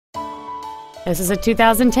This is a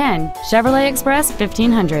 2010 Chevrolet Express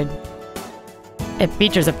 1500. It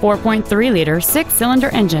features a 4.3-liter 6-cylinder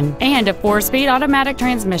engine and a 4-speed automatic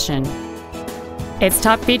transmission. Its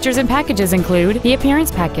top features and packages include the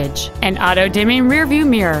appearance package, an auto-dimming rearview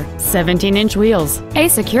mirror, 17-inch wheels, a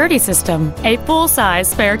security system, a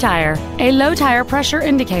full-size spare tire, a low tire pressure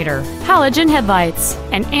indicator, halogen headlights,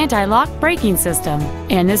 an anti-lock braking system,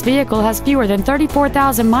 and this vehicle has fewer than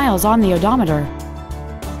 34,000 miles on the odometer.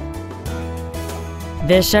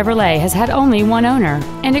 This Chevrolet has had only one owner,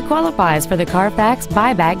 and it qualifies for the Carfax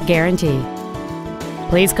buyback guarantee.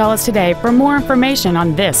 Please call us today for more information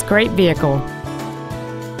on this great vehicle.